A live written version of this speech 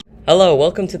Hello,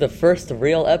 welcome to the first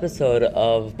real episode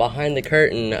of Behind the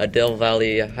Curtain, a Dale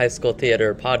Valley High School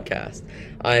Theater podcast.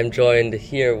 I am joined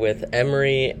here with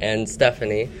Emery and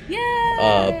Stephanie,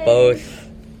 both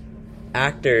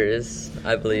actors,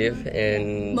 I believe,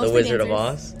 in Mostly The Wizard dancers. of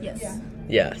Oz. Yes. Yeah.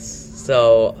 Yes.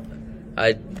 So,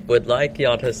 I would like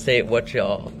y'all to state what's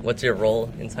your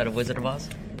role inside of Wizard of Oz.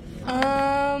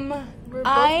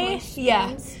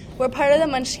 We're part of the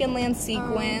Munchkin Land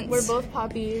sequence. We're both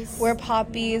poppies. We're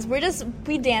poppies.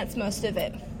 We dance most of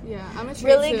it. Yeah, I'm a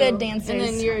really too. good dancers. And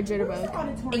then you're a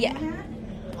jitterbug. Yeah.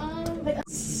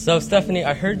 So, Stephanie,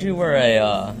 I heard you were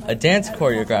a dance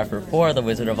choreographer for The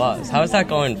Wizard of Oz. How is that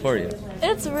going for you?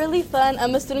 It's really fun.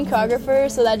 I'm a student choreographer,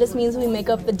 so that just means we make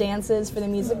up the dances for the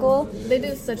musical. They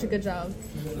do such a good job.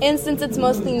 And since it's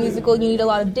mostly musical, you need a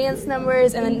lot of dance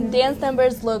numbers, and then dance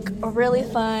numbers look really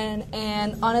fun,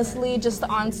 and honestly, just the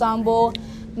ensemble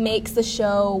makes the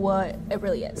show what it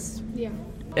really is. Yeah.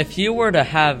 If you were to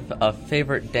have a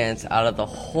favorite dance out of the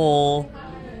whole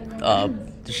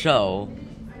show,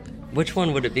 which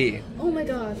one would it be? Oh my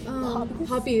god.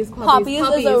 Poppies. Poppies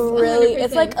is a really,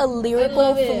 it's 100%. like a I lyrical,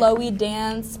 love it. flowy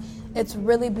dance. It's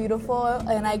really beautiful,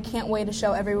 and I can't wait to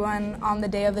show everyone on the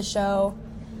day of the show.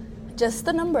 Just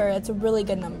the number, it's a really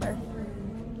good number.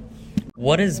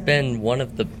 What has been one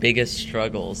of the biggest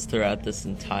struggles throughout this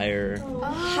entire...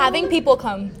 Having people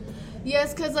come.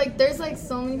 Yes, because there's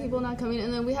so many people not coming,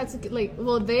 and then we had to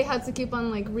they had to keep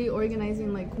on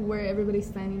reorganizing where everybody's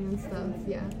standing and stuff.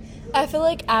 Yeah. I feel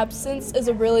like absence is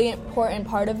a really important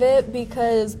part of it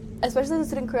because, especially as a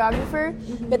student choreographer,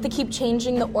 you have to keep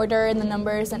changing the order and the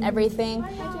numbers and everything.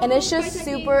 And it's just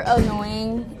super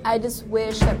annoying. I just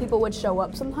wish that people would show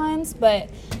up sometimes, but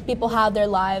people have their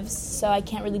lives, so I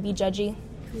can't really be judgy.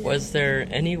 Was there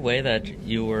any way that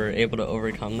you were able to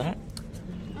overcome that?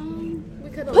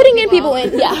 Putting in people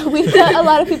in, yeah. We put a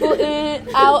lot of people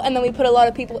out, and then we put a lot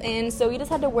of people in, so we just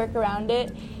had to work around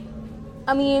it.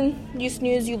 I mean, you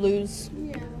snooze, you lose.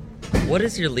 Yeah. What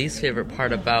is your least favorite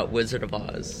part about Wizard of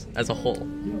Oz as a whole?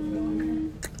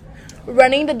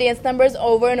 Running the dance numbers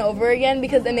over and over again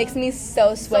because it makes me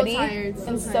so sweaty tired, so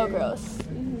and so tired. gross.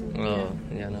 Oh,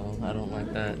 yeah, no, I don't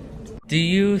like that. Do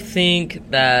you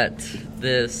think that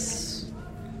this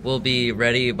will be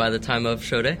ready by the time of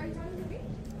show day?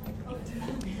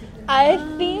 I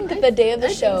think the day of the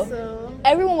show, So.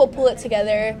 everyone will pull it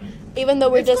together, even though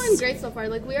we're It's going just... great so far.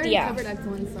 We already Yeah. covered Act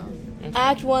 1, so.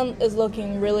 Act 1 is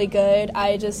looking really good.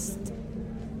 I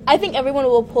think everyone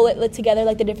will pull it together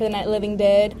like they did for the Night Living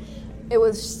did. It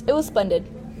was splendid.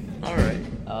 All right.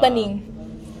 Splendid.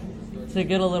 To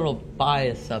get a little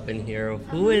bias up in here,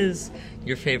 who is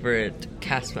your favorite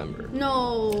cast member?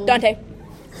 No. Dante.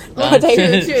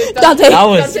 Dante. Dante. That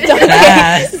was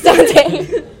fast.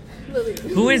 Dante. Lily.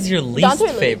 Who is your least Dante or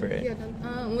Lily? favorite?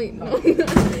 Yeah, wait, no.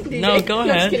 DJ? No, go I'm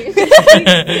ahead. just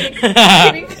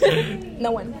kidding.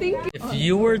 No one. If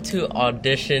you were to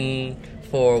audition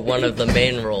for one of the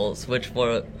main roles, which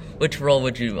role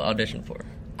would you audition for?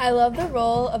 I love the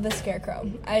role of the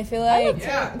Scarecrow. I feel like...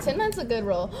 Tin Man's a good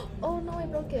role. Oh no, I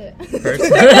broke it.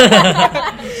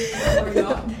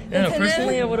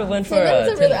 Personally, I would have went for Tin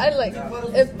Man's Tin Man. I like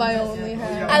If I Only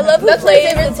Had. I love who That's my plays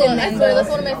favorite the song. Tin I Man, swear, though. that's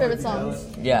one of my favorite songs.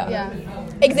 Yeah.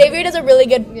 Yeah. Xavier does a really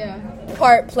good Yeah.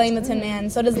 part playing the Tin Man.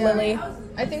 So does Yeah. Lily.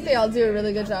 I think they all do a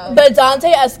really good job. But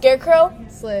Dante as Scarecrow,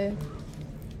 Slay.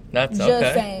 That's just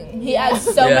okay. saying. He has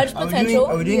so Yeah. much Are we potential.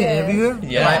 doing an interview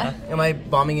here? Yeah. Am I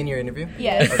bombing in your interview?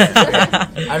 Yes. I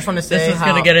just want to say This is how...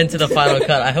 gonna get into the final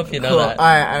cut. I hope you know Cool. that.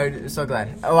 I'm so glad.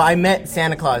 Oh, I met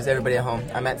Santa Claus, everybody at home.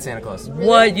 I met Santa Claus.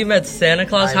 What? You met Santa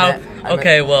Claus? I met-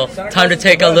 Okay, well, time to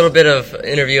take a little bit of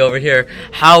interview over here.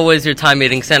 How was your time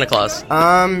meeting Santa Claus?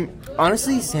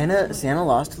 Honestly, Santa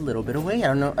lost a little bit of weight. I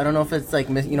don't know if it's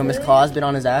Miss Claus been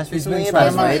on his ass recently He's about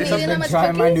his been weight or Eating something. how much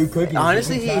trying my new cookies? cookies.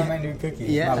 Honestly, He's been trying my new cookies.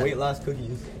 yeah. My weight loss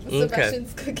cookies.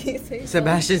 Sebastian's cookies.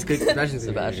 Sebastian's cookies.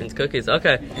 Sebastian's cookies.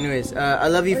 Okay. Anyways, I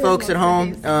love you folks at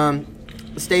home.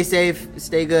 Stay safe,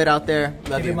 stay good out there.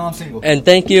 Love Keep your you. mom single. And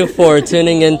thank you for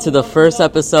tuning in to the first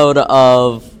episode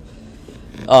of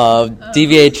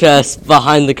DVHS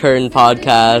Behind the Curtain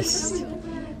podcast.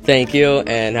 Thank you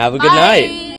and have a good night.